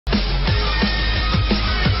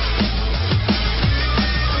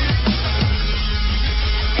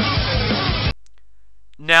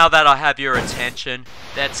Now that I have your attention,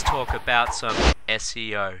 let's talk about some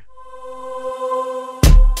SEO.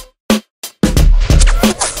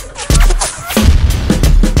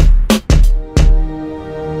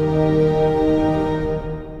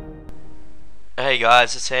 Hey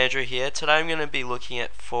guys, it's Andrew here. Today I'm going to be looking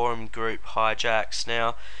at forum group hijacks.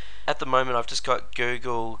 Now, at the moment I've just got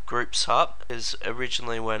Google Groups up, because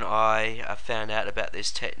originally when I found out about this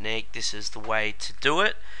technique, this is the way to do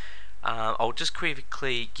it. I'll just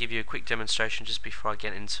quickly give you a quick demonstration just before I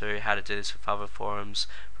get into how to do this with other forums.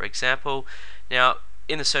 For example, now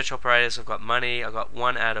in the search operators I've got money, I've got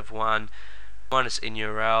one out of one. Mine is in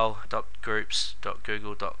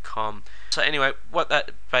url.groups.google.com. So anyway, what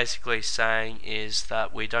that basically is saying is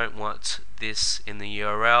that we don't want this in the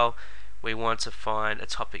URL. We want to find a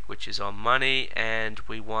topic which is on money, and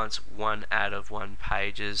we want one out of one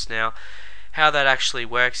pages. Now, how that actually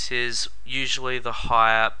works is usually the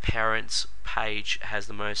higher parent page has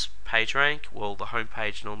the most page rank. Well, the home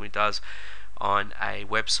page normally does on a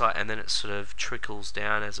website, and then it sort of trickles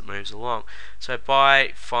down as it moves along. So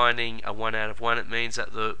by finding a 1 out of 1, it means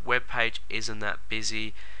that the web page isn't that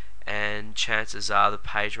busy, and chances are the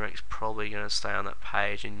page rank's probably going to stay on that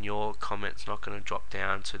page, and your comment's not going to drop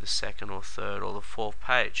down to the second or third or the fourth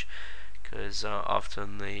page, because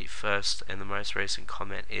often the first and the most recent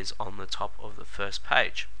comment is on the top of the first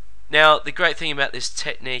page. Now, the great thing about this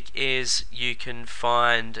technique is you can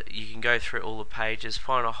go through all the pages,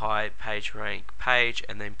 find a high page rank page,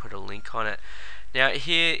 and then put a link on it. Now,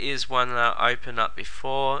 here is one that I opened up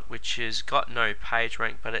before, which has got no page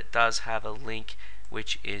rank, but it does have a link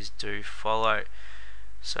which is do follow.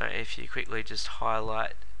 So if you quickly just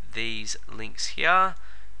highlight these links here,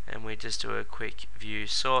 and we just do a quick view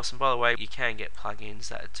source, and by the way, you can get plugins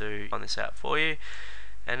that do find this out for you.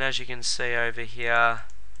 And as you can see over here,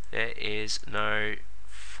 there is no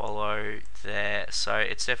follow there, so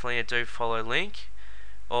it's definitely a do follow link,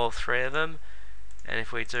 all three of them. And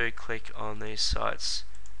if we do click on these sites,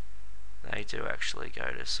 they do actually go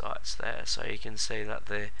to sites there, so you can see that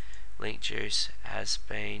the link juice has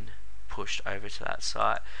been pushed over to that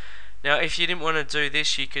site. Now, if you didn't want to do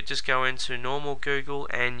this, you could just go into normal Google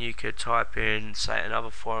and you could type in, say, another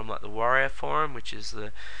forum like the Warrior Forum, which is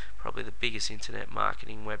probably the biggest internet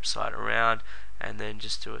marketing website around, and then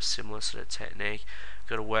just do a similar sort of technique. You've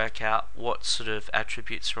got to work out what sort of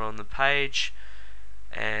attributes are on the page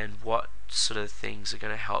and what sort of things are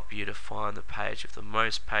going to help you to find the page with the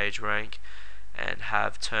most page rank, and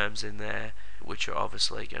have terms in there which are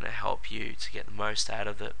obviously going to help you to get the most out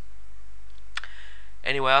of it.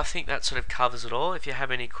 Anyway, I think that sort of covers it all. If you have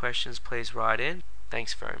any questions, please write in.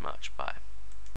 Thanks very much. Bye.